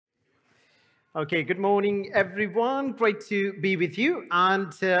Okay, good morning, everyone. Great to be with you.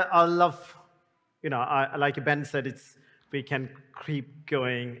 And I love, like Ben said, we can keep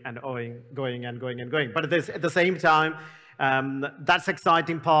going and going and going and going. But at the same time, that's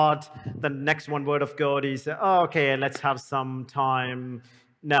exciting part. The next one word of God is, okay, let's have some time.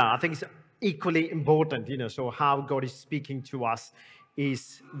 No, I think it's equally important, so how God is speaking to us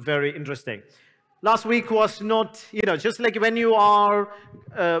is very interesting. Last week was not, just like when you are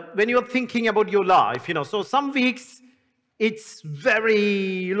thinking about your life, so some weeks it's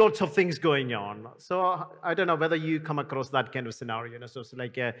very lots of things going on. So I don't know whether you come across that kind of scenario, so it's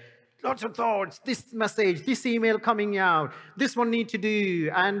like lots of thoughts, this message, this email coming out, this one need to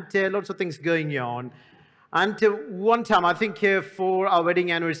do, and lots of things going on. And one time, I think for our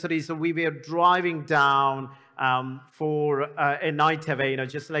wedding anniversary, so we were driving down for a night away,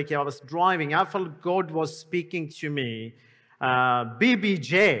 just like I was driving, I felt God was speaking to me.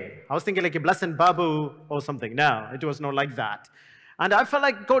 BBJ. I was thinking like a blessed Babu or something. No, it was not like that. And I felt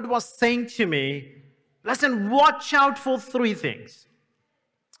like God was saying to me, listen, watch out for three things.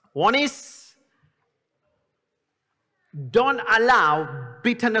 One is, don't allow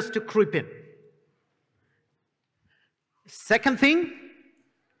bitterness to creep in. Second thing,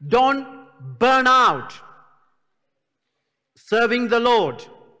 don't burn out serving the Lord.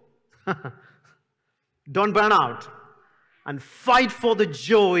 Don't burn out. And fight for the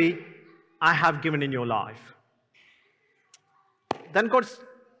joy I have given in your life. Then God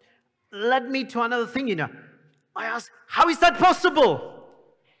led me to another thing, I asked, how is that possible?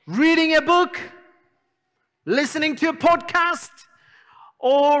 Reading a book, listening to a podcast,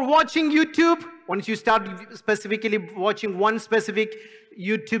 or watching YouTube. Once you start specifically watching one specific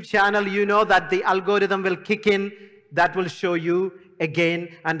YouTube channel, you know that the algorithm will kick in. That will show you again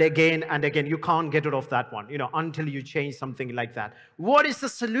and again and again. You can't get rid of that one, until you change something like that. What is the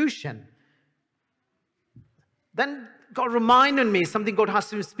solution? Then God reminded me something God has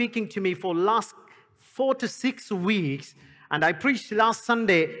been speaking to me for last 4 to 6 weeks. And I preached last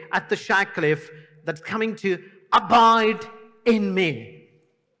Sunday at the Shackcliffe that's coming to abide in me.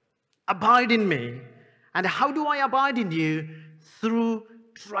 Abide in me. And how do I abide in you? Through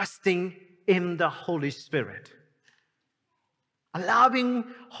trusting in the Holy Spirit. Allowing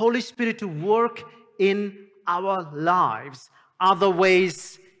Holy Spirit to work in our lives.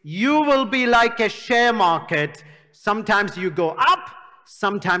 Otherwise, you will be like a share market. Sometimes you go up,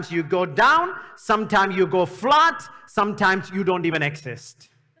 sometimes you go down, sometimes you go flat, sometimes you don't even exist.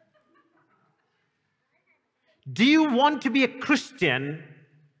 Do you want to be a Christian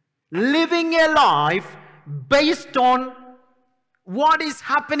living a life based on what is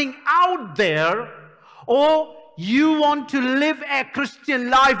happening out there, or you want to live a Christian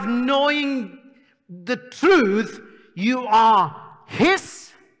life knowing the truth? You are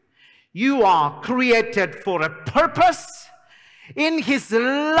His. You are created for a purpose in His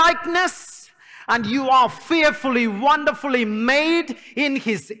likeness, and you are fearfully, wonderfully made in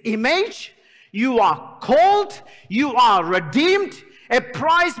His image. You are called. You are redeemed. A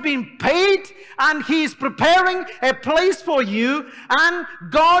price being paid, and He is preparing a place for you, and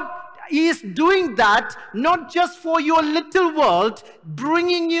God is doing that not just for your little world,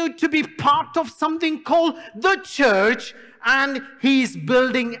 bringing you to be part of something called the church, and He is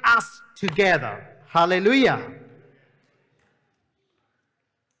building us together. Hallelujah.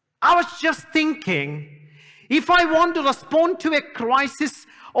 I was just thinking, if I want to respond to a crisis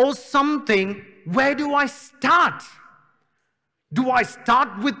or something, where do I start? Do I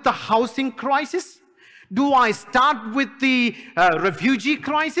start with the housing crisis? Do I start with the refugee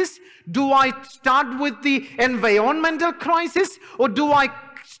crisis? Do I start with the environmental crisis? Or do I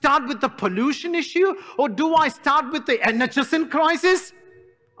start with the pollution issue? Or do I start with the NHSN crisis?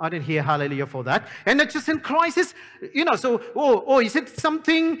 I didn't hear hallelujah for that. NHSN crisis, so, is it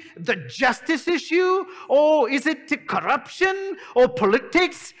something, the justice issue? Or is it corruption? Or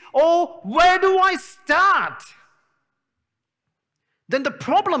politics? Or where do I start? Then the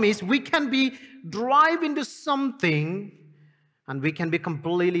problem is we can be drive into something and we can be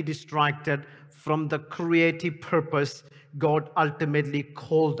completely distracted from the creative purpose God ultimately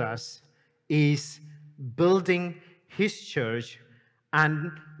called us, is building His church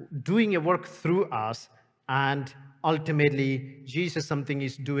and doing a work through us, and ultimately Jesus something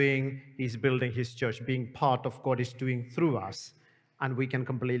is doing, He's building His church, being part of God is doing through us, and we can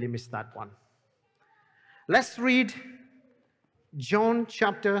completely miss that one. Let's read Acts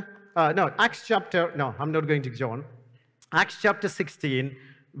chapter, I'm not going to John. Acts chapter 16,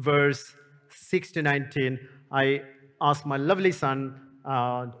 verse 6 to 19. I asked my lovely son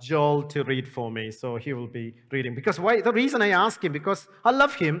Joel to read for me. So he will be reading. Because why? The reason I ask him, because I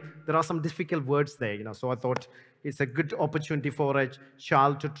love him. There are some difficult words there, So I thought it's a good opportunity for a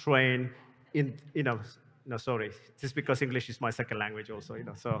child to train in, no, sorry. Just because English is my second language also,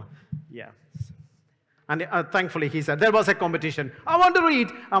 So, yeah. And thankfully, he said, there was a competition. I want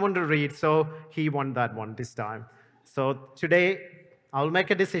to read. So he won that one this time. So today, I'll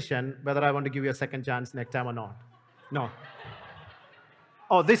make a decision whether I want to give you a second chance next time or not. No.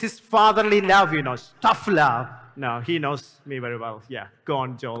 Oh, this is fatherly love, tough love. No, he knows me very well. Yeah, go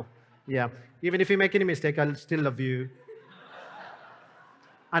on, Joel. Yeah, even if you make any mistake, I'll still love you.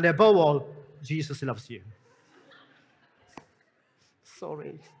 And above all, Jesus loves you.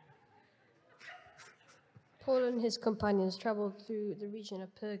 Sorry. Paul and his companions traveled through the region of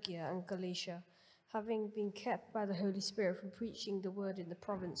Phrygia and Galatia, having been kept by the Holy Spirit from preaching the word in the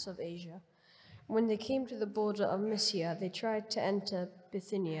province of Asia. When they came to the border of Mysia, they tried to enter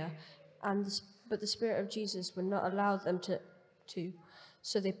Bithynia, but the Spirit of Jesus would not allow them to.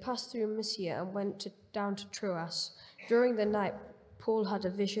 So they passed through Mysia and went down to Troas. During the night, Paul had a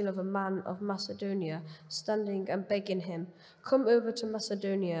vision of a man of Macedonia standing and begging him, "Come over to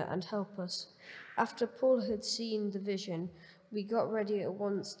Macedonia and help us." After Paul had seen the vision, we got ready at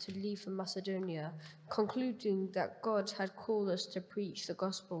once to leave for Macedonia, concluding that God had called us to preach the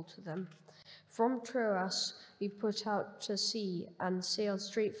gospel to them. From Troas, we put out to sea and sailed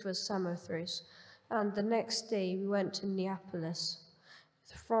straight for Samothrace, and the next day we went to Neapolis.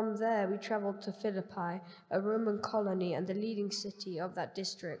 From there, we traveled to Philippi, a Roman colony and the leading city of that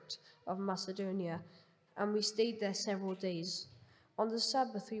district of Macedonia, and we stayed there several days. On the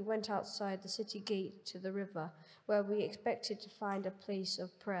Sabbath, we went outside the city gate to the river, where we expected to find a place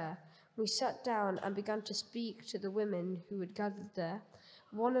of prayer. We sat down and began to speak to the women who had gathered there.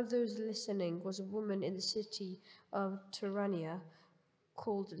 One of those listening was a woman in the city of Tyrannia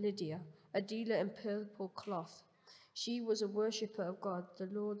called Lydia, a dealer in purple cloth. She was a worshipper of God. The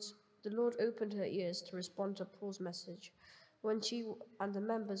Lord opened her ears to respond to Paul's message. When she and the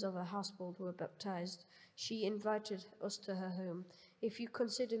members of her household were baptized, she invited us to her home. "If you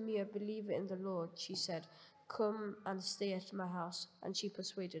consider me a believer in the Lord," she said, "come and stay at my house." And she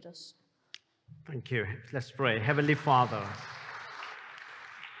persuaded us. Thank you. Let's pray. Heavenly Father,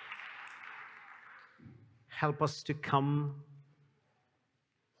 help us to come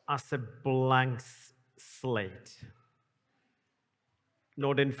as a blank slate,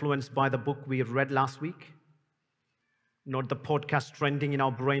 not influenced by the book we read last week, not the podcast trending in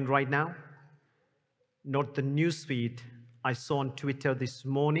our brain right now, not the newsfeed I saw on Twitter this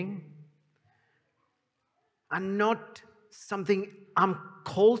morning, and not something I'm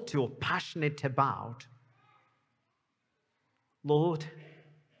called to or passionate about. Lord,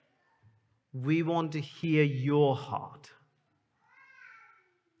 we want to hear your heart.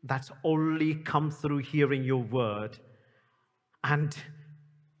 That's only come through hearing your word and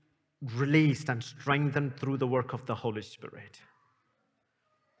released and strengthened through the work of the Holy Spirit.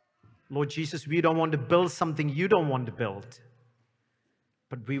 Lord Jesus, we don't want to build something you don't want to build,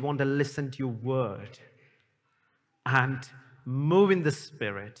 but we want to listen to your word and move in the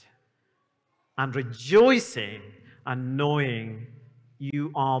Spirit and rejoicing and knowing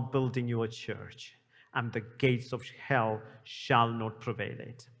you are building your church and the gates of hell shall not prevail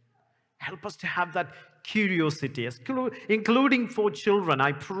it. Help us to have that curiosity, including for children.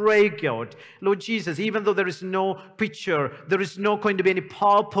 I pray, God, Lord Jesus, even though there is no picture, there is not going to be any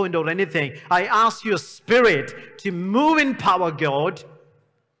PowerPoint or anything, I ask your Spirit to move in power, God.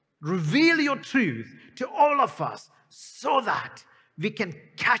 Reveal your truth to all of us so that we can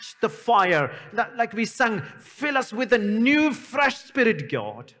catch the fire. Like we sang, fill us with a new, fresh spirit,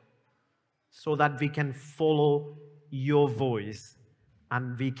 God, so that we can follow your voice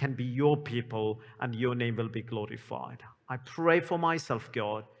and we can be your people and your name will be glorified. I pray for myself,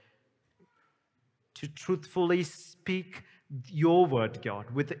 God, to truthfully speak your word, God,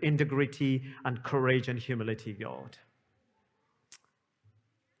 with integrity and courage and humility, God.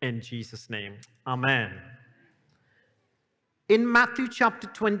 In Jesus' name, amen. In Matthew chapter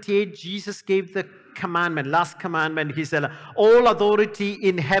 28, Jesus gave the commandment, last commandment. He said, all authority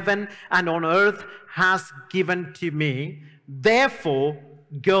in heaven and on earth has given to me. Therefore,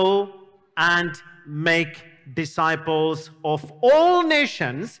 go and make disciples of all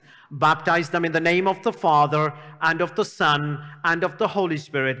nations, baptize them in the name of the Father and of the Son and of the Holy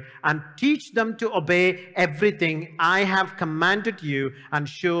Spirit, and teach them to obey everything I have commanded you, and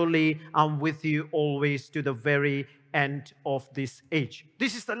surely I'm with you always to the very end of this age.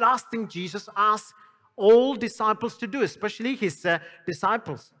 This is the last thing Jesus asked all disciples to do, especially his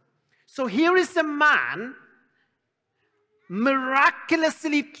disciples. So here is a man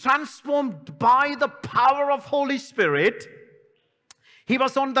miraculously transformed by the power of Holy Spirit. He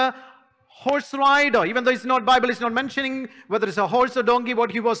was on the horse rider, even though it's not Bible is not mentioning whether it's a horse or donkey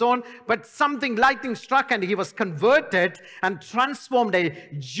what he was on, but something lightning struck and he was converted and transformed. A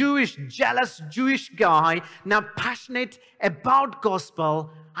jealous Jewish guy, now passionate about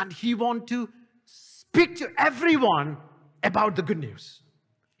gospel, and he want to speak to everyone about the good news.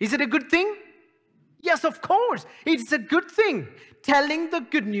 Is it a good thing? Yes, of course. It's a good thing. Telling the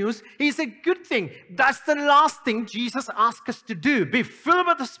good news is a good thing. That's the last thing Jesus asked us to do. Be filled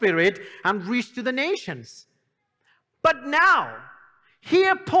with the Spirit and reach to the nations. But now,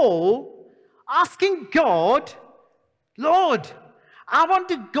 here Paul asking God, Lord, I want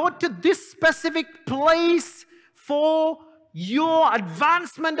to go to this specific place for your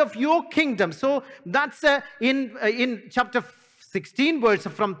advancement of your kingdom. So that's in chapter 16 verse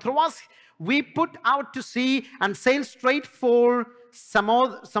from Troas. We put out to sea and sailed straight for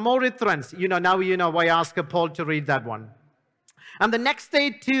Samothrace. Now you know why I asked Paul to read that one. And the next day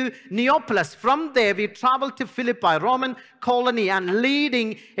to Neapolis. From there we traveled to Philippi, Roman colony, and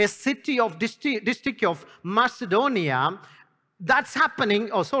leading a city of district of Macedonia. That's happening.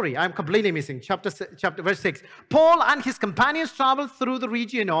 Oh, sorry, I'm completely missing. Chapter verse 6. Paul and his companions traveled through the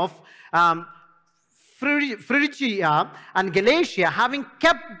region of Phrygia and Galatia, having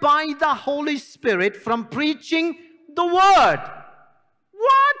kept by the Holy Spirit from preaching the word.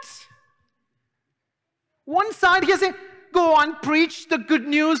 What? One side he said, go and preach the good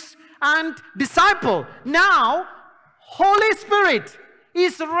news and disciple. Now, Holy Spirit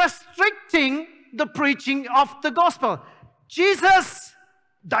is restricting the preaching of the gospel. Jesus,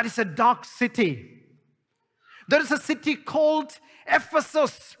 that is a dark city. There is a city called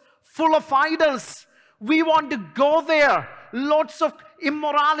Ephesus, full of idols. We want to go there. Lots of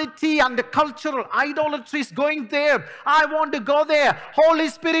immorality and the cultural idolatry is going there. I want to go there. Holy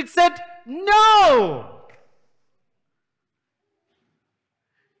Spirit said, no.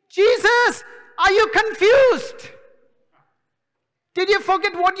 Jesus, are you confused? Did you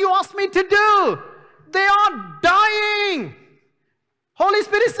forget what you asked me to do? They are dying. Holy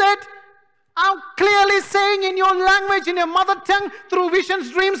Spirit said, I'm clearly saying in your language, in your mother tongue, through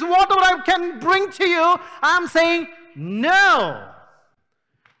visions, dreams, whatever I can bring to you, I'm saying no.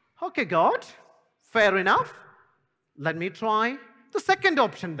 Okay, God, fair enough. Let me try the second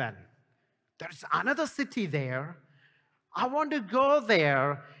option then. There's another city there. I want to go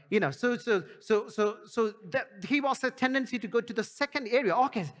there. So that he was a tendency to go to the second area.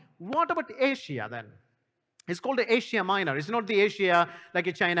 Okay, what about Asia then? It's called the Asia Minor. It's not the Asia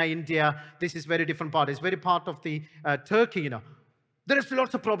like China, India. This is very different part. It's very part of the Turkey, There is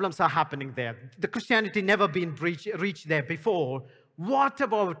lots of problems are happening there. The Christianity never been reached there before. What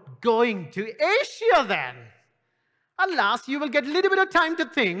about going to Asia then? Alas, you will get a little bit of time to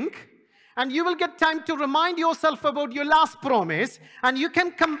think. And you will get time to remind yourself about your last promise. And you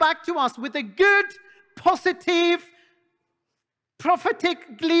can come back to us with a good, positive,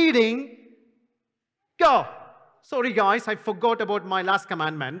 prophetic leading. Go. Sorry, guys, I forgot about my last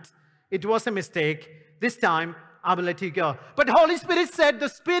commandment. It was a mistake. This time, I will let you go. But Holy Spirit said, the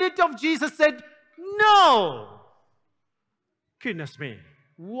Spirit of Jesus said, no. Goodness me.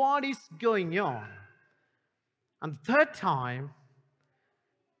 What is going on? And the third time,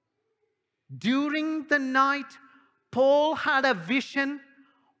 during the night, Paul had a vision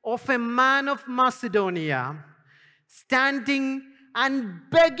of a man of Macedonia standing and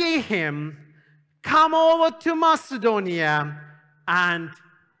begging him, come over to Macedonia and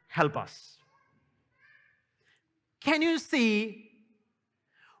help us. Can you see,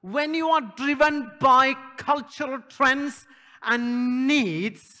 when you are driven by cultural trends and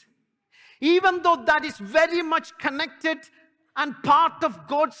needs, even though that is very much connected and part of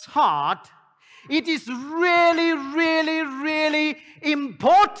God's heart, it is really, really, really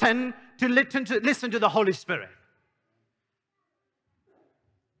important to listen to the Holy Spirit.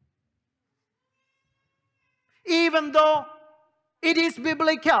 Even though it is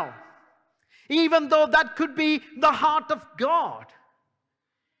biblical, even though that could be the heart of God,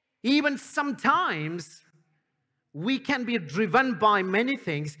 even sometimes we can be driven by many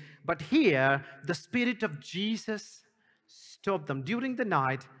things, but here the Spirit of Jesus stopped them. During the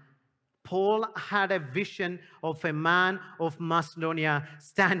night, Paul had a vision of a man of Macedonia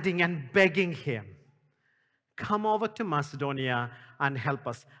standing and begging him, come over to Macedonia and help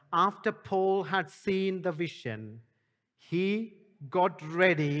us. After Paul had seen the vision, he got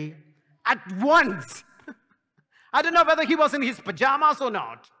ready at once. I don't know whether he was in his pajamas or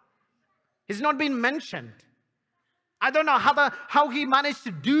not. It's not been mentioned. I don't know how he managed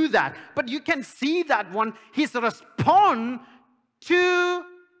to do that. But you can see that one, his response to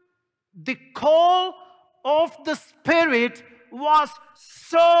the call of the Spirit was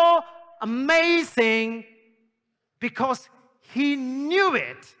so amazing because he knew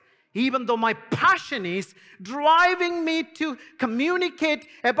it. Even though my passion is driving me to communicate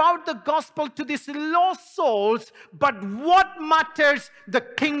about the gospel to these lost souls, but what matters? The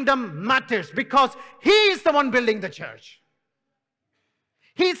kingdom matters, because he is the one building the church.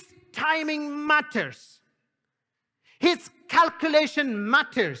 His timing matters. His calculation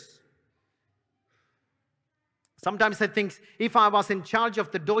matters. Sometimes I think if I was in charge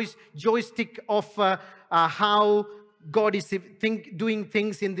of the joystick of how God is doing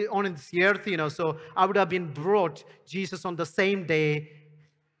things on this earth, so I would have been brought Jesus on the same day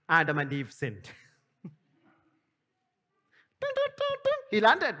Adam and Eve sinned. He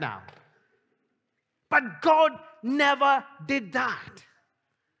landed now. But God never did that.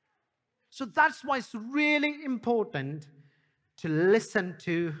 So that's why it's really important to listen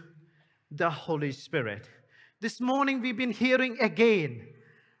to the Holy Spirit. This morning we've been hearing again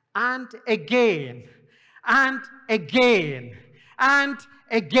and again and again and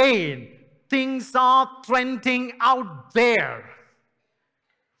again. Things are trending out there.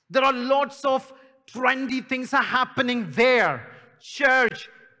 There are lots of trendy things are happening there. Church,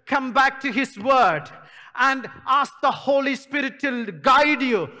 come back to His Word and ask the Holy Spirit to guide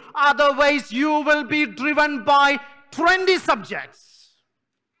you. Otherwise, you will be driven by trendy subjects.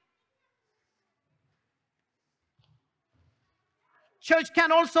 Church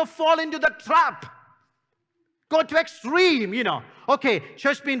can also fall into the trap. Go to extreme, Okay,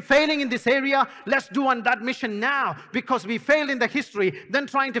 church been failing in this area. Let's do on that mission now because we failed in the history. Then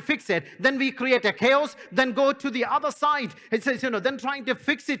trying to fix it. Then we create a chaos. Then go to the other side. It says, then trying to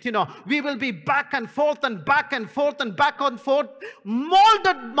fix it, We will be back and forth and back and forth and back and forth.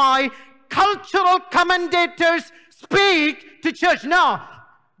 Molded by cultural commentators speak to church. Now,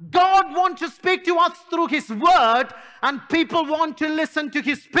 God wants to speak to us through His Word, and people want to listen to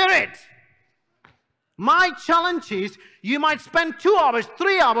His Spirit. My challenge is, you might spend 2 hours,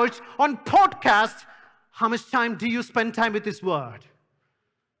 3 hours on podcast. How much time do you spend time with His Word?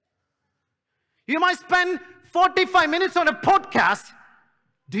 You might spend 45 minutes on a podcast.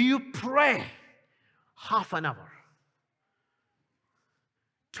 Do you pray half an hour?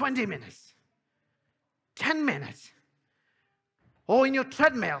 20 minutes? 10 minutes? Or in your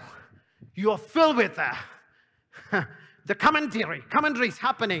treadmill, you are filled with the commentary is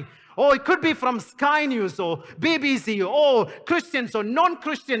happening. Or it could be from Sky News or BBC or Christians or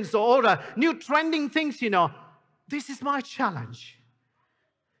non-Christians or new trending things, This is my challenge.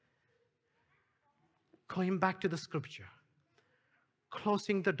 Going back to the scripture.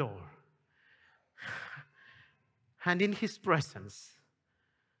 Closing the door. And in His presence,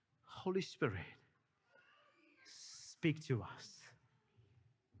 Holy Spirit, speak to us.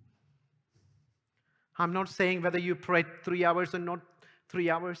 I'm not saying whether you prayed 3 hours or not 3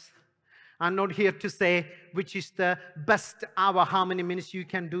 hours. I'm not here to say which is the best hour, how many minutes you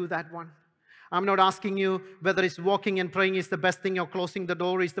can do that one. I'm not asking you whether it's walking and praying is the best thing or closing the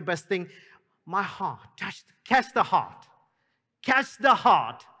door is the best thing. My heart, catch the heart. Catch the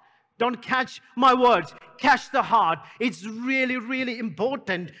heart. Don't catch my words. Catch the heart. It's really, really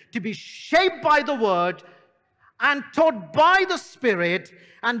important to be shaped by the Word and taught by the Spirit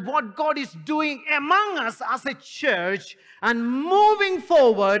and what God is doing among us as a church and moving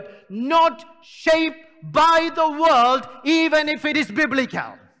forward, not shaped by the world, even if it is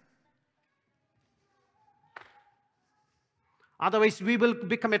biblical. Otherwise, we will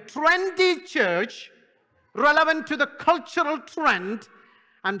become a trendy church, relevant to the cultural trend,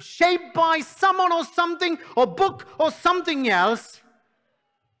 and shaped by someone or something, or book or something else.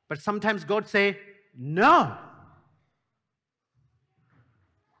 But sometimes God say, no.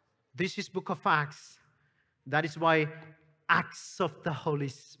 This is book of Acts. That is why Acts of the Holy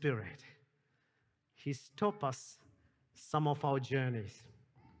Spirit. He stops us some of our journeys.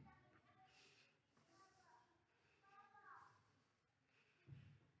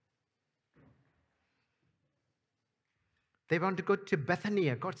 They want to go to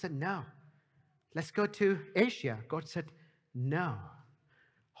Bethania. God said, no. Let's go to Asia. God said, no.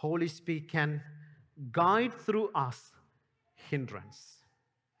 Holy Spirit can guide through us. Hindrance.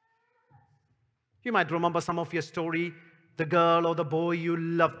 You might remember some of your story, the girl or the boy you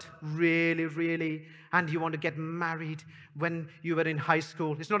loved really, really, and you want to get married when you were in high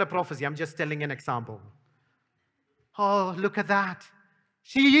school. It's not a prophecy, I'm just telling an example. Oh, look at that.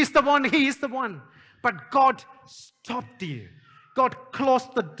 She is the one, he is the one. But God stopped you. God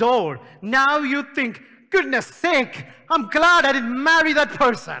closed the door. Now you think, goodness sake, I'm glad I didn't marry that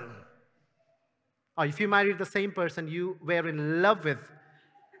person. Or if you married the same person you were in love with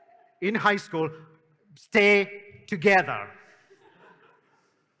in high school, stay together.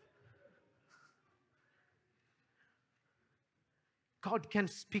 God can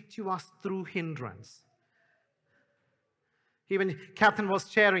speak to us through hindrance. Even Catherine was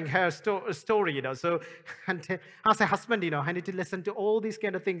sharing her story, so and as a husband, I need to listen to all these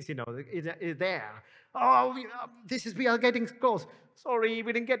kind of things, there. Oh, we are getting close. Sorry,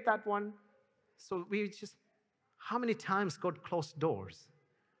 we didn't get that one. So how many times God closed doors?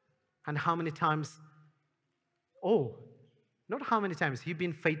 And how many times, not how many times, He's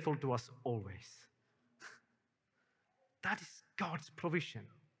been faithful to us always. That is God's provision.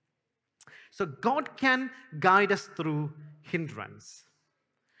 So God can guide us through hindrance.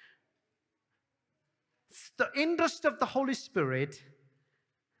 It's the interest of the Holy Spirit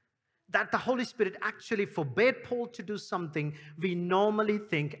that the Holy Spirit actually forbade Paul to do something we normally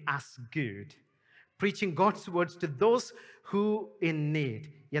think as good, preaching God's words to those who in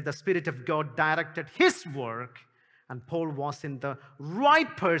need. Yet the Spirit of God directed his work, and Paul was in the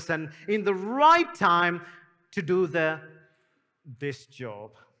right person, in the right time to do this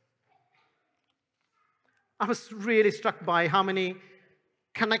job. I was really struck by how many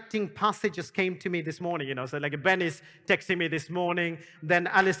connecting passages came to me this morning, So like Ben is texting me this morning, then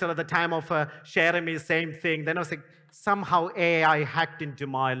Alistair at the time of sharing me the same thing. Then I was like, somehow AI hacked into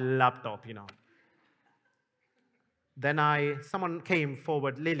my laptop, Then someone came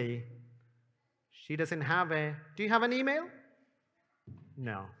forward, Lily. She doesn't have do you have an email?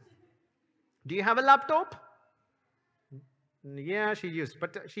 No. Do you have a laptop? Yeah, she used,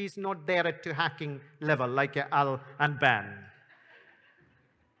 but she's not there at the hacking level like Al and Ben.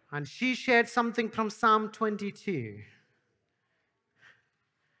 And she shared something from Psalm 22.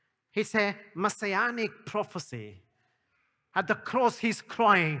 It's a messianic prophecy. At the cross, he's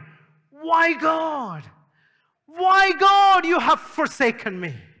crying, "Why, God? Why, God, you have forsaken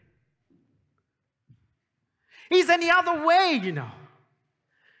me?" Is any other way,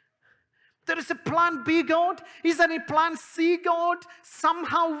 There is a plan B, God. Is there any plan C, God?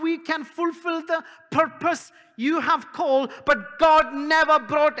 Somehow we can fulfill the purpose you have called, but God never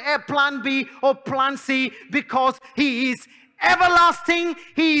brought a plan B or plan C because He is everlasting,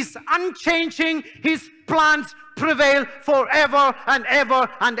 He is unchanging, His plans prevail forever and ever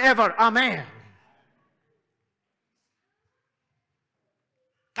and ever. Amen.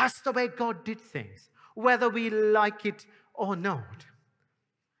 That's the way God did things, whether we like it or not.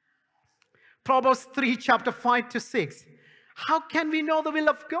 Proverbs 3, chapter 5 to 6. How can we know the will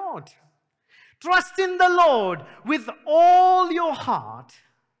of God? Trust in the Lord with all your heart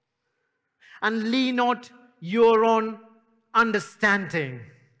and lean not your own understanding.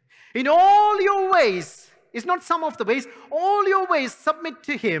 In all your ways, it's not some of the ways, all your ways submit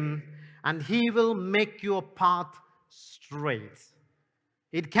to Him, and He will make your path straight.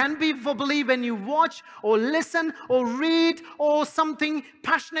 It can be for belief when you watch or listen or read or something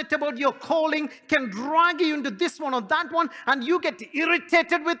passionate about your calling can drag you into this one or that one, and you get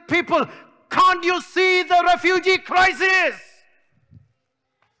irritated with people. Can't you see the refugee crisis?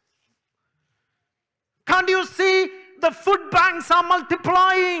 Can't you see the food banks are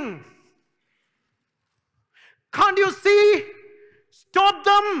multiplying? Can't you see? Stop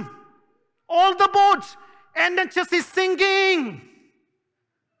them. All the boats. NHS is sinking.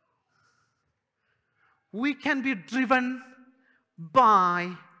 We can be driven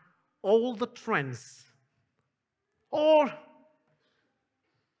by all the trends, or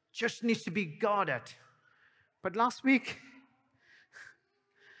just needs to be guarded. But last week,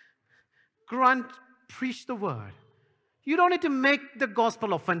 Grant preached the word. You don't need to make the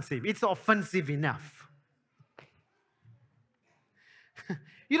gospel offensive. It's offensive enough.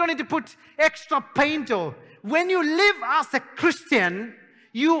 You don't need to put extra paint on. When you live as a Christian,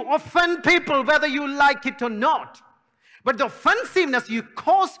 you offend people whether you like it or not. But the offensiveness you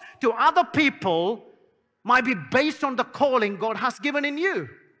cause to other people might be based on the calling God has given in you.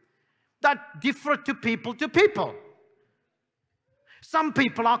 That differs to people. Some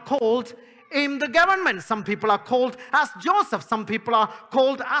people are called in the government. Some people are called as Joseph. Some people are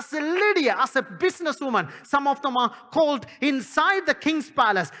called as a Lydia, as a businesswoman. Some of them are called inside the king's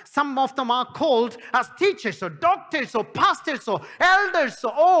palace. Some of them are called as teachers or doctors or pastors or elders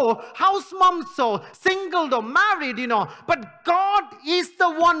or house moms or single or married, But God is the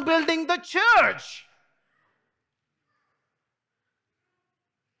one building the church.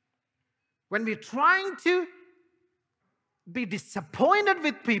 When we're trying to be disappointed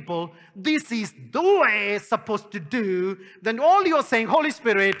with people, this is the way it's supposed to do, then all you're saying, Holy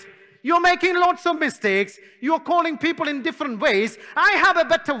Spirit, You're making lots of mistakes. You're calling people in different ways. I have a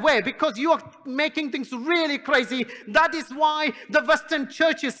better way because you are making things really crazy. That is why the Western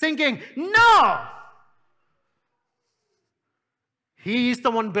church is singing, no! He is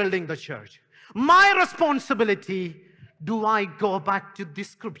the one building the church. My responsibility, do I go back to this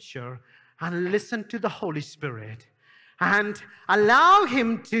scripture and listen to the Holy Spirit and allow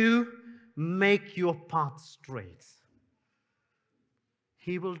Him to make your path straight?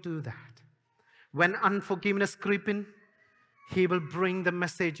 He will do that. When unforgiveness creeps in, He will bring the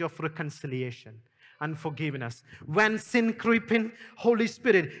message of reconciliation and forgiveness. When sin creeps in, Holy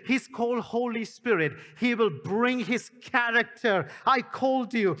Spirit, He's called Holy Spirit. He will bring His character. I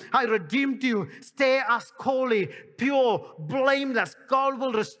called you. I redeemed you. Stay as holy, pure, blameless. God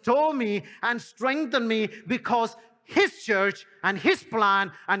will restore me and strengthen me because His church and His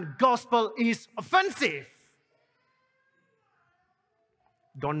plan and gospel is offensive.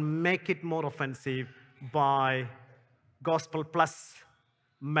 Don't make it more offensive by gospel plus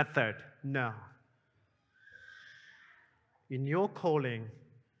method. No. In your calling,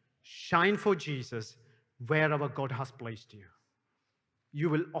 shine for Jesus wherever God has placed you. You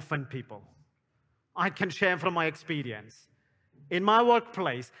will offend people. I can share from my experience. In my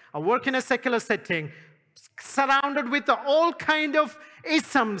workplace, I work in a secular setting, surrounded with all kind of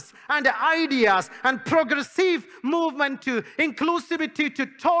isms and ideas and progressive movement to inclusivity, to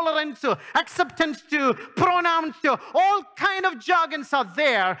tolerance, to acceptance, to pronouns, to all kind of jargons are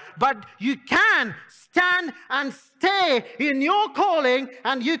there. But you can stand and stay in your calling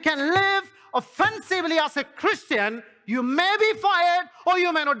and you can live offensively as a Christian. You may be fired or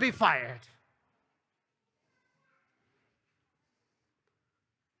you may not be fired.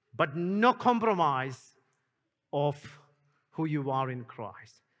 But no compromise of who you are in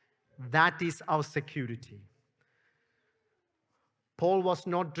Christ. That is our security. Paul was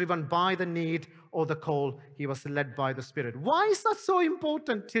not driven by the need or the call. He was led by the Spirit. Why is that so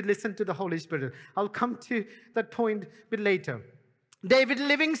important to listen to the Holy Spirit? I'll come to that point a bit later. David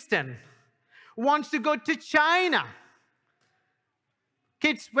Livingstone wants to go to China.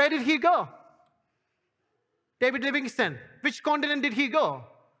 Kids, where did he go? David Livingstone, which continent did he go?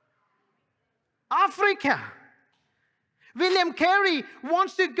 Africa. William Carey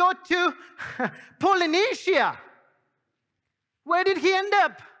wants to go to Polynesia. Where did he end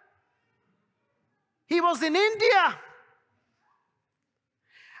up? He was in India.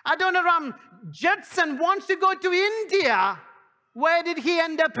 Adoniram Judson wants to go to India. Where did he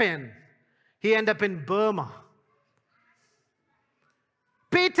end up in? He ended up in Burma.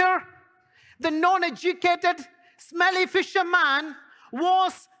 Peter, the non-educated, smelly fisherman,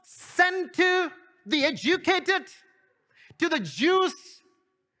 was sent to the educated, to the Jews,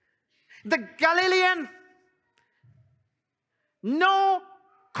 the Galilean. No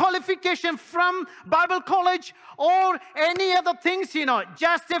qualification from Bible college or any other things,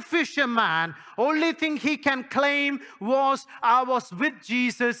 just a fisherman. Only thing he can claim was, I was with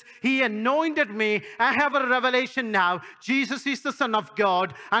Jesus. He anointed me. I have a revelation now. Jesus is the Son of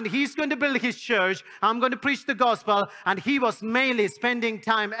God and He's going to build His church. I'm going to preach the gospel. And he was mainly spending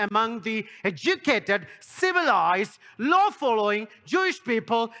time among the educated, civilized, law-following Jewish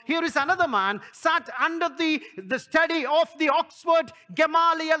people. Here is another man sat under the study of the Oxford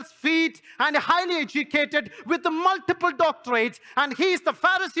Gamaliel's feet and highly educated with the multiple doctorates, and he is the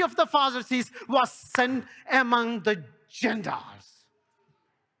Pharisee of the Pharisees, was sent among the Gentiles.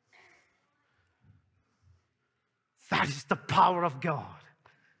 That is the power of God.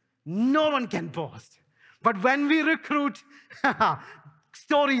 No one can boast. But when we recruit,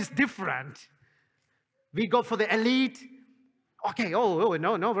 story is different. We go for the elite. Okay,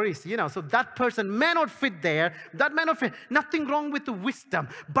 no worries. So that person may not fit there. That may not fit. Nothing wrong with the wisdom.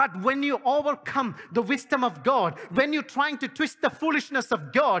 But when you overcome the wisdom of God, when you're trying to twist the foolishness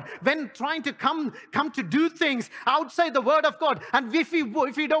of God, when trying to come to do things outside the Word of God, and if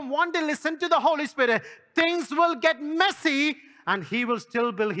you don't want to listen to the Holy Spirit, things will get messy, and He will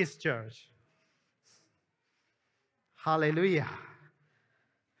still build His church. Hallelujah.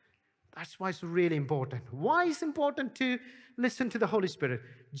 That's why it's really important. Why is it important to listen to the Holy Spirit?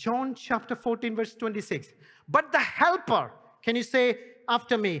 John chapter 14, verse 26. But the Helper, can you say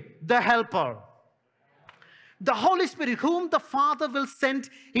after me, the Helper? The Holy Spirit, whom the Father will send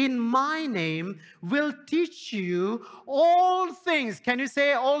in my name, will teach you all things. Can you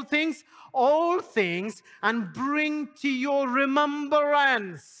say all things? All things, and bring to your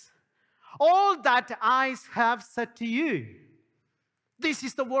remembrance all that I have said to you. This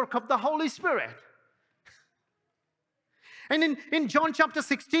is the work of the Holy Spirit. And in John chapter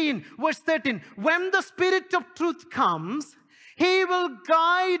 16, verse 13, when the Spirit of truth comes, He will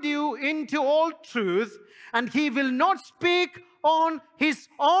guide you into all truth, and he will not speak on his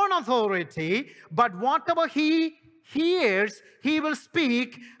own authority, but whatever he hears, he will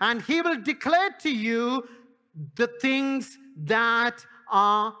speak, and he will declare to you the things that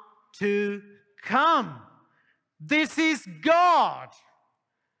are to come. This is God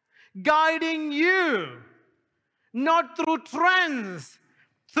guiding you, not through trends,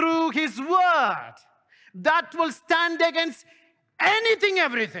 through his word that will stand against anything,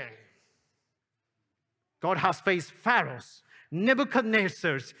 everything. God has faced Pharaohs,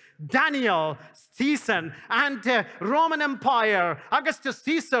 Nebuchadnezzar's, Daniel, Caesar, and Roman Empire, Augustus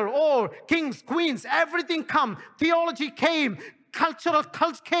Caesar, or kings, queens, everything come. Theology came, cultural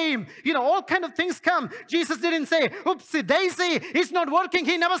cult came, all kind of things come. Jesus didn't say, oopsie daisy, it's not working.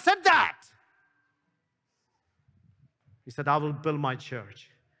 He never said that. He said, I will build my church.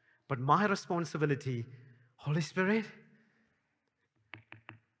 But my responsibility, Holy Spirit,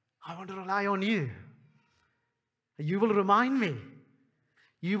 I want to rely on you. You will remind me.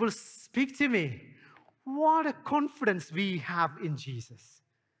 You will speak to me. What a confidence we have in Jesus.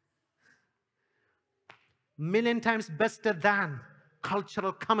 Million times better than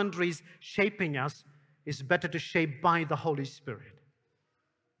cultural commentaries shaping us is better to shape by the Holy Spirit.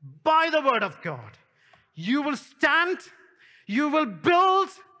 By the Word of God. You will stand. You will build.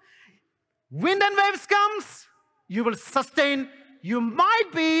 Wind and waves comes. You will sustain. You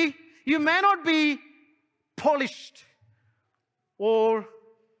may not be polished or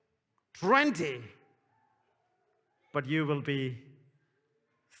trendy, but you will be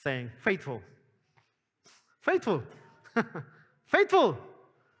saying, faithful, faithful, faithful,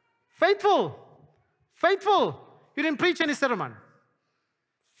 faithful, faithful. You didn't preach any sermon.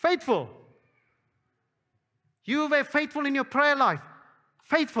 Faithful. You were faithful in your prayer life.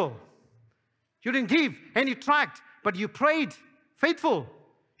 Faithful. You didn't give any tract, but you prayed. Faithful.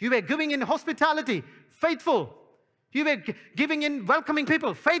 You were giving in hospitality. Faithful. You were giving in welcoming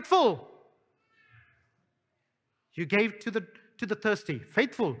people. Faithful. You gave to the thirsty.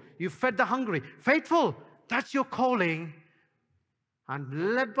 Faithful. You fed the hungry. Faithful. That's your calling.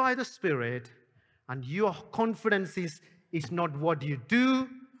 And led by the Spirit. And your confidence is not what you do,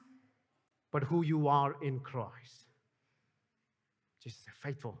 but who you are in Christ. Jesus said,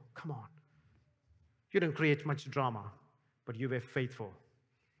 faithful. Come on. You didn't create much drama, but you were faithful.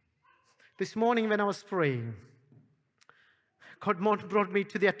 This morning when I was praying, God brought me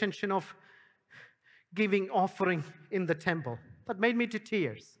to the attention of giving offering in the temple. That made me to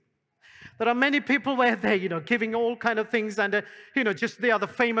tears. There are many people where they, giving all kind of things, and just they are the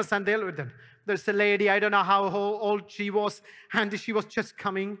famous, and there's a lady, I don't know how old she was, and she was just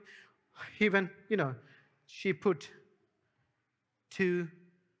coming. Even, she put 2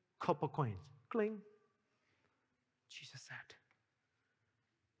 copper coins. Cling.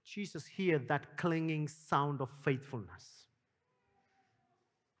 Jesus heard that clinging sound of faithfulness.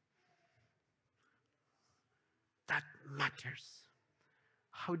 That matters.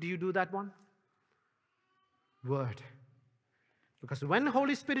 How do you do that one? Word. Because when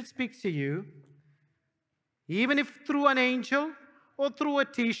Holy Spirit speaks to you, even if through an angel, or through a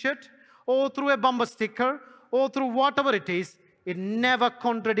t-shirt, or through a bumper sticker, or through whatever it is, it never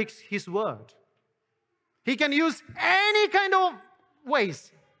contradicts his word. He can use any kind of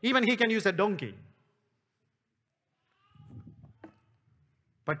ways. Even he can use a donkey.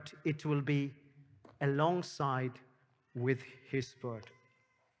 But it will be alongside with his word.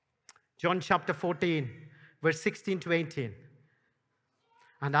 John chapter 14, verse 16 to 18.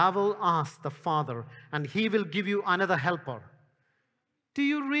 And I will ask the Father, and he will give you another helper. Do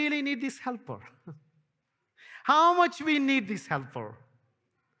you really need this helper? How much we need this helper?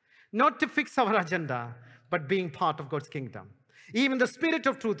 Not to fix our agenda, but being part of God's kingdom. Even the Spirit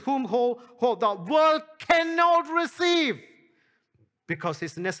of truth, whom the world cannot receive, because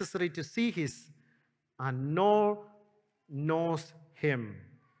it's necessary to see his, and nor knows him.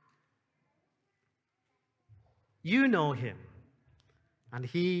 You know him, and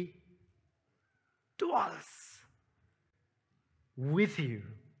he dwells with you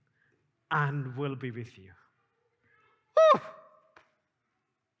and will be with you. Woo!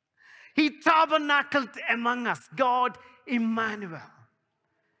 He tabernacled among us, God Emmanuel.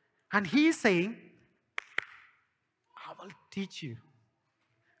 And he's saying, I will teach you.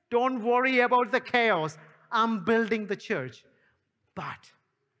 Don't worry about the chaos. I'm building the church. But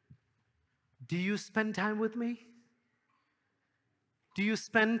do you spend time with me? Do you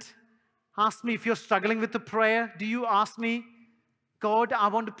ask me if you're struggling with the prayer? Do you ask me, God, I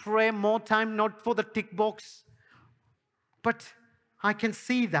want to pray more time, not for the tick box, but I can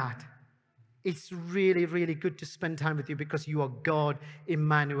see that It's really, really good to spend time with you because you are God,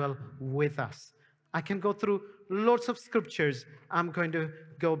 Emmanuel, with us. I can go through lots of scriptures. I'm going to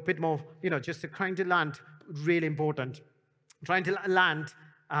go a bit more, just trying to land, really important. Trying to land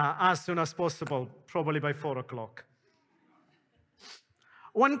as soon as possible, probably by 4 o'clock.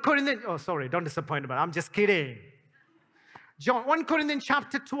 1 Corinthians, don't disappoint me. I'm just kidding. 1 Corinthians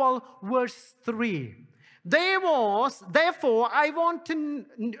chapter 12, verse 3. Therefore, I want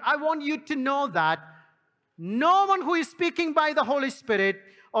you to know that no one who is speaking by the Holy Spirit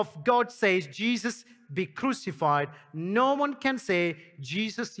of God says, Jesus be crucified. No one can say,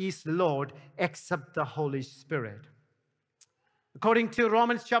 Jesus is Lord, except the Holy Spirit. According to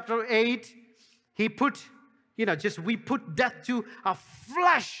Romans chapter 8, we put death to our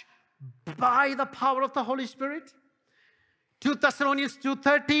flesh by the power of the Holy Spirit. 2 Thessalonians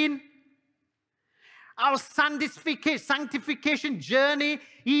 2:13, our sanctification journey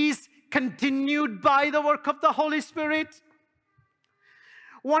is continued by the work of the Holy Spirit.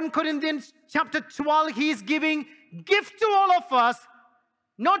 1 Corinthians chapter 12, he is giving gift to all of us,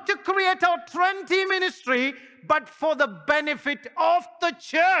 not to create our trendy ministry, but for the benefit of the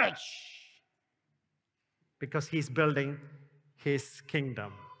church. Because he's building his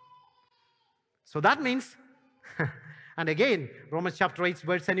kingdom. So that means, and again, Romans chapter 8,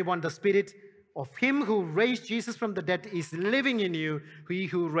 verse 21, the Spirit of him who raised Jesus from the dead is living in you. He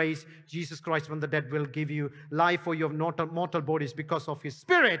who raised Jesus Christ from the dead will give you life for your mortal bodies because of his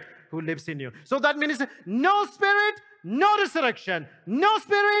Spirit who lives in you. So that means no Spirit, no resurrection, no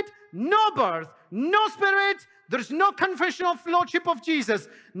Spirit, no birth, no Spirit, there's no confession of Lordship of Jesus,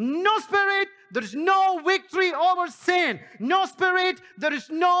 no Spirit, there's no victory over sin, no Spirit, there is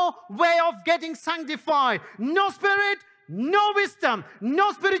no way of getting sanctified, no Spirit, no wisdom,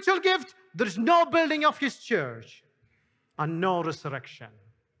 no spiritual gift, there's no building of his church, and no resurrection.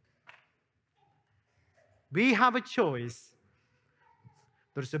 We have a choice.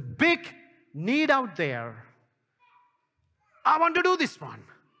 There's a big need out there. I want to do this one.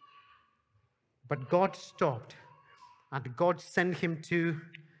 But God stopped, and God sent him to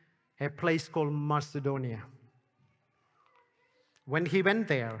a place called Macedonia. When he went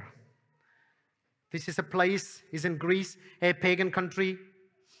there, this is a place, is in Greece, a pagan country,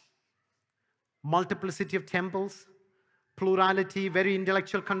 multiplicity of temples, plurality, very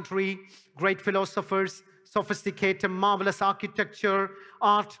intellectual country, great philosophers, sophisticated, marvelous architecture,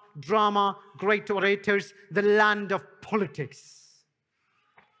 art, drama, great orators, the land of politics.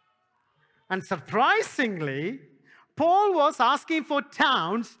 And surprisingly, Paul was asking for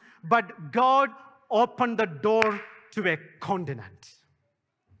towns, but God opened the door to a continent.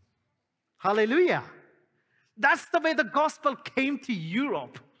 Hallelujah. That's the way the gospel came to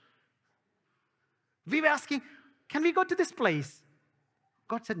Europe. We were asking, can we go to this place?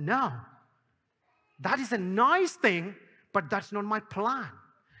 God said, no. That is a nice thing, but that's not my plan.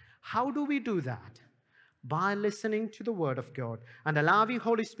 How do we do that? By listening to the word of God and allowing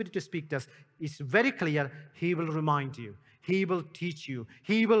Holy Spirit to speak to us. It's very clear. He will remind you. He will teach you.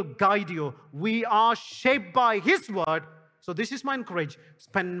 He will guide you. We are shaped by his word. So this is my encouragement.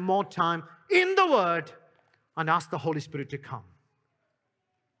 Spend more time in the word and ask the Holy Spirit to come.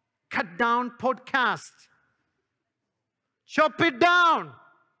 Cut down podcast. Chop it down.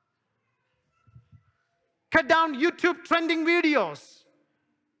 Cut down YouTube trending videos.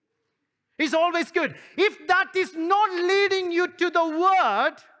 It's always good. If that is not leading you to the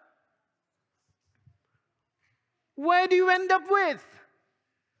word, where do you end up with?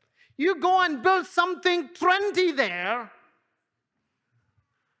 You go and build something trendy there,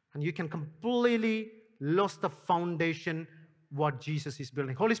 and you can completely lose the foundation what Jesus is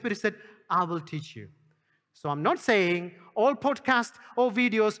building. Holy Spirit said, I will teach you. So I'm not saying all podcasts or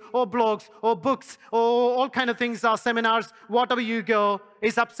videos or blogs or books or all kind of things or seminars, whatever you go,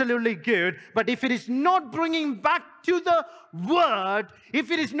 is absolutely good. But if it is not bringing back to the word,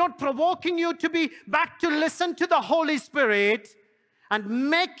 if it is not provoking you to be back to listen to the Holy Spirit and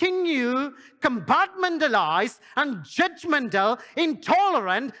making you compartmentalized and judgmental,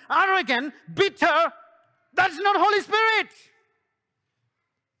 intolerant, arrogant, bitter, that's not Holy Spirit.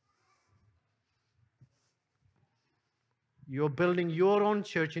 You're building your own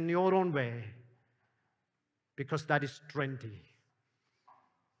church in your own way because that is trendy.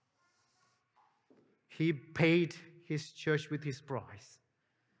 He paid his church with his price.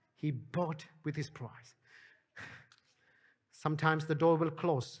 He bought with his price. Sometimes the door will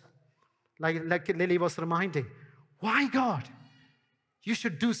close. Like Lily was reminding, why God? You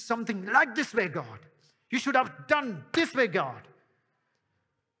should do something like this way, God. You should have done this way, God.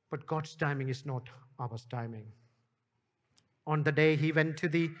 But God's timing is not our timing. On the day he went to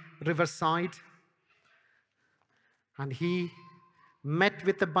the riverside, and he met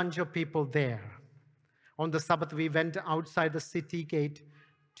with a bunch of people there. On the Sabbath, we went outside the city gate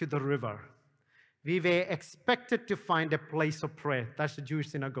to the river. We were expected to find a place of prayer. That's the Jewish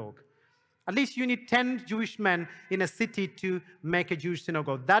synagogue. At least you need 10 Jewish men in a city to make a Jewish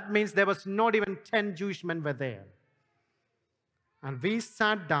synagogue. That means there was not even 10 Jewish men were there. And we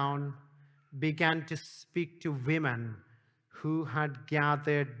sat down, began to speak to women who had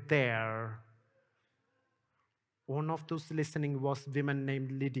gathered there. One of those listening was a woman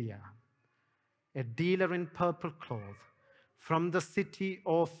named Lydia, a dealer in purple cloth from the city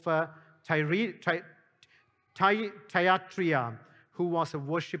of Thyatira, who was a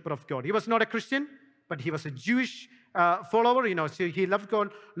worshiper of God. He was not a Christian, but he was a Jewish follower, so he loved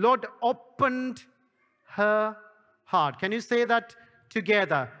God. Lord opened her heart. Can you say that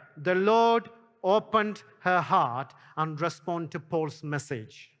together? The Lord opened her heart and responded to Paul's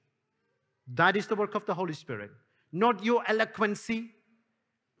message. That is the work of the Holy Spirit. Not your eloquency,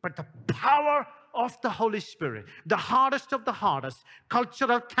 but the power of the Holy Spirit. The hardest of the hardest,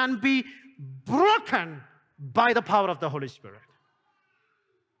 cultural, can be broken by the power of the Holy Spirit.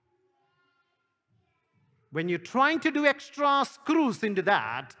 When you're trying to do extra screws into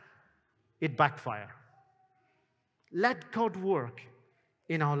that, it backfires. Let God work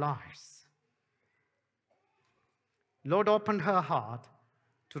in our lives. Lord opened her heart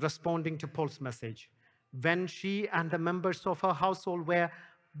to responding to Paul's message when she and the members of her household were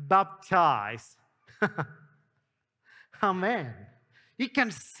baptized. Amen. You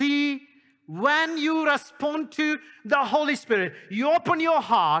can see when you respond to the Holy Spirit, you open your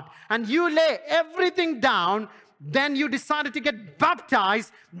heart and you lay everything down, then you decided to get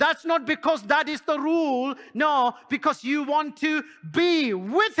baptized. That's not because that is the rule. No, because you want to be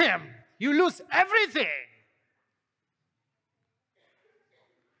with Him. You lose everything.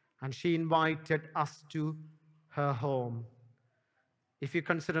 And she invited us to her home. If you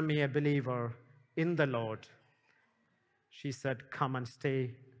consider me a believer in the Lord, she said, come and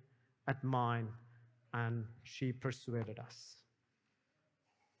stay at mine. And she persuaded us.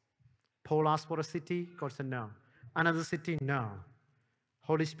 Paul asked for a city. God said, no. Another city? No.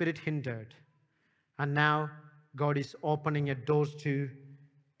 Holy Spirit hindered. And now God is opening a door to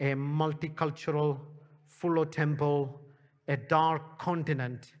a multicultural, full of temple, a dark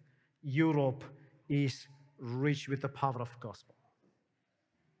continent. Europe is rich with the power of gospel.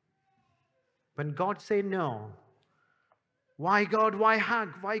 When God say no, why God, why hug,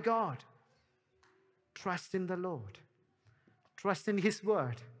 why God? Trust in the Lord. Trust in His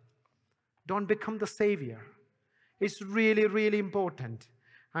word. Don't become the savior. It's really, really important.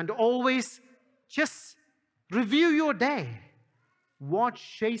 And always just review your day. What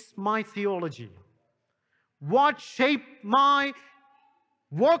shapes my theology? What shaped my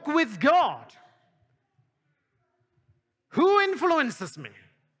walk with God? Who influences me?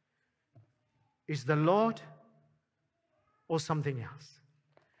 Is the Lord or something else?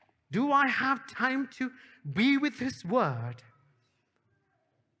 Do I have time to be with His word?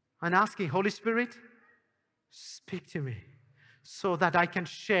 And asking, Holy Spirit, speak to me so that I can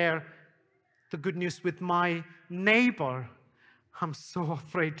share the good news with my neighbor. I'm so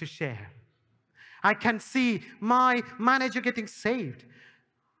afraid to share. I can see my manager getting saved,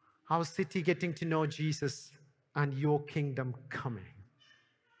 our city getting to know Jesus, and your kingdom coming.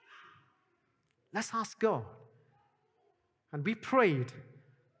 Let's ask God. And we prayed,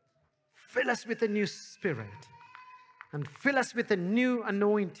 fill us with a new spirit, and fill us with a new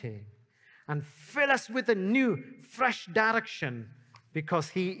anointing, and fill us with a new, fresh direction, because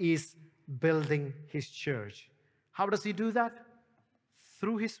He is building His church. How does He do that?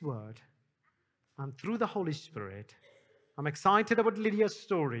 Through His word and through the Holy Spirit. I'm excited about Lydia's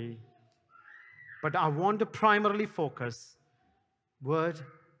story, but I want to primarily focus. Word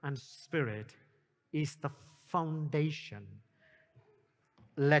and Spirit is the foundation.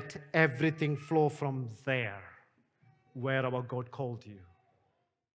 Let everything flow from there, where our God called you.